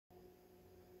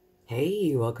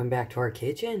Hey, welcome back to our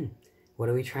kitchen. What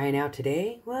are we trying out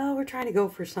today? Well, we're trying to go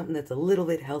for something that's a little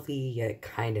bit healthy yet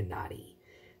kind of naughty.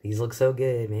 These look so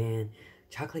good, man.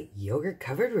 Chocolate yogurt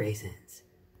covered raisins.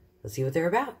 Let's see what they're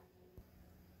about.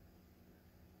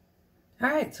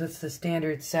 Alright, so it's the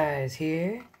standard size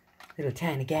here. Little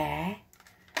tiny guy.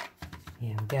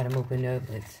 Yeah, we got them opened up.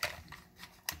 Let's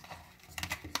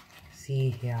see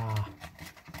here.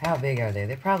 How big are they?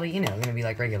 They're probably, going to be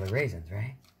like regular raisins,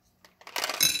 right?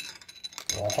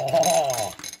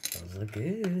 Oh, those look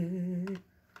good.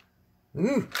 Ooh,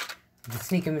 you can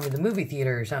sneak them into the movie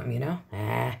theater or something,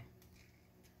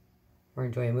 Or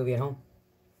enjoy a movie at home.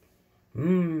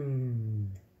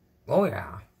 Oh,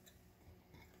 yeah.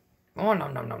 Oh,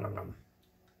 nom, nom, nom, nom, nom.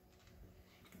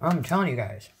 I'm telling you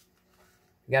guys,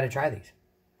 you gotta try these.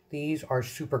 These are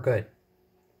super good.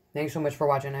 Thanks so much for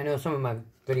watching. I know some of my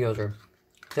videos are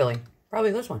silly.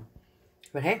 Probably this one.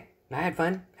 But hey, I had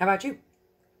fun. How about you?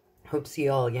 Hope to see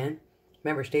you all again.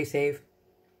 Remember, stay safe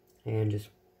and just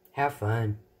have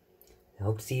fun. I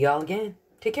hope to see you all again.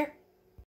 Take care.